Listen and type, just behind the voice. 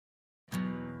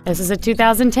This is a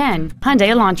 2010 Hyundai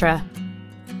Elantra.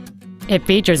 It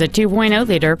features a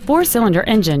 2.0-liter four-cylinder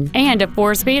engine and a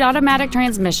 4-speed automatic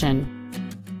transmission.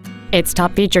 Its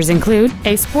top features include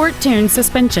a sport-tuned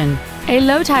suspension, a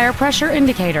low tire pressure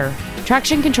indicator,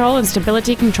 traction control and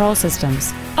stability control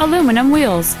systems, aluminum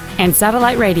wheels, and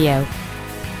satellite radio.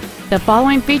 The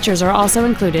following features are also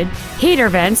included: heater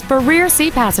vents for rear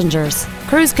seat passengers,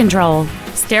 cruise control,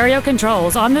 stereo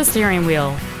controls on the steering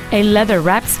wheel, a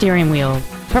leather-wrapped steering wheel,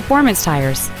 performance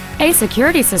tires, a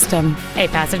security system, a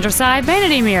passenger side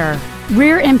vanity mirror,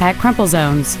 rear impact crumple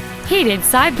zones, heated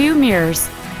side view mirrors,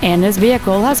 and this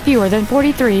vehicle has fewer than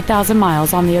 43,000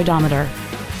 miles on the odometer.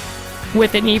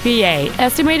 With an EPA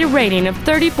estimated rating of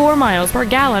 34 miles per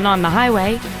gallon on the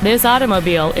highway, this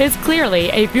automobile is clearly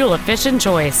a fuel-efficient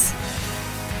choice.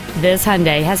 This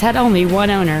Hyundai has had only one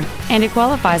owner, and it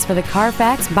qualifies for the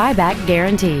Carfax buyback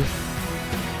guarantee.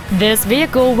 This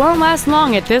vehicle won't last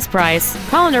long at this price.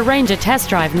 Call and arrange a test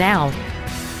drive now.